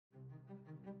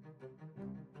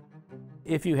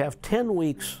if you have 10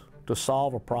 weeks to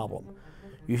solve a problem,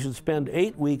 you should spend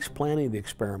 8 weeks planning the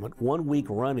experiment, 1 week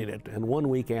running it, and 1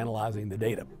 week analyzing the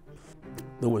data.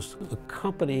 There was a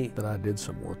company that I did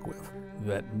some work with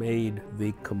that made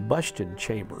the combustion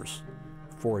chambers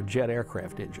for jet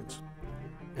aircraft engines.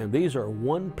 And these are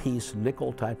one-piece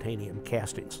nickel titanium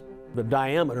castings, the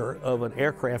diameter of an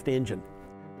aircraft engine.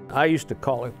 I used to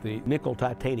call it the nickel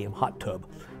titanium hot tub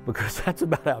because that's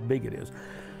about how big it is.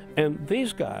 And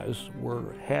these guys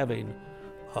were having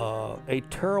a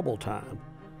terrible time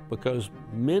because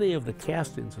many of the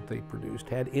castings that they produced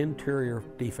had interior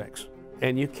defects,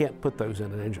 and you can't put those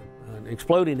in an engine. An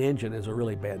exploding engine is a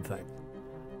really bad thing.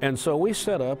 And so we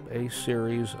set up a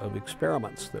series of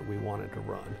experiments that we wanted to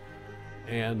run,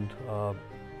 and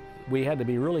we had to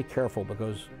be really careful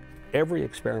because every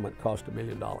experiment cost $1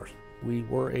 million. We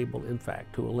were able, in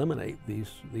fact, to eliminate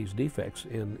these defects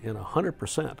in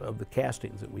 100% of the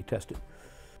castings that we tested.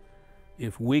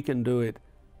 If we can do it,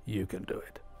 you can do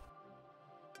it.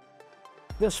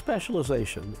 This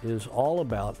specialization is all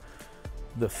about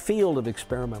the field of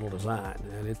experimental design,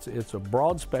 and it's a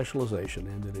broad specialization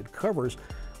in that it covers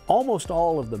almost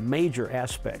all of the major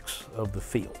aspects of the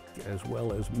field, as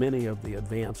well as many of the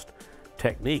advanced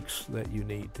techniques that you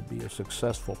need to be a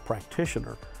successful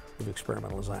practitioner of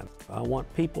experimental design. I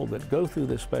want people that go through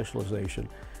this specialization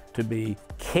to be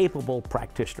capable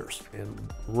practitioners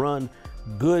and run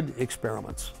good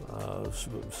experiments,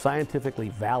 scientifically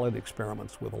valid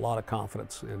experiments with a lot of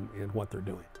confidence in what they're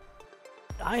doing.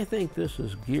 I think this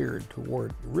is geared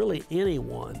toward really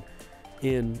anyone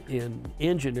in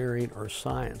engineering or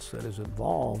science that is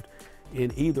involved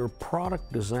in either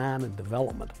product design and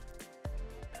development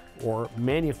or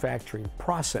manufacturing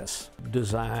process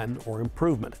design or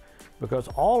improvement, because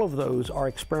all of those are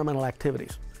experimental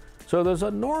activities. So there's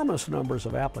enormous numbers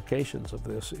of applications of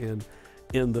this in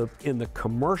the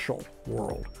commercial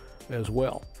world as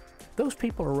well. Those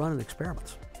people are running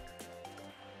experiments.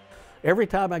 Every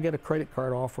time I get a credit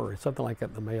card offer or something like that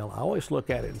in the mail, I always look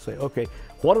at it and say, okay,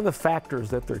 what are the factors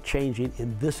that they're changing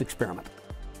in this experiment?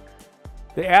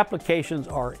 The applications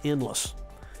are endless.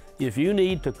 If you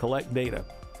need to collect data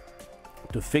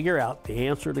to figure out the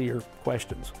answer to your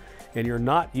questions, and you're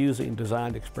not using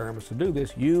designed experiments to do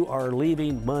this, you are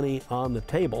leaving money on the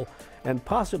table and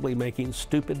possibly making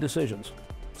stupid decisions.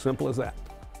 Simple as that.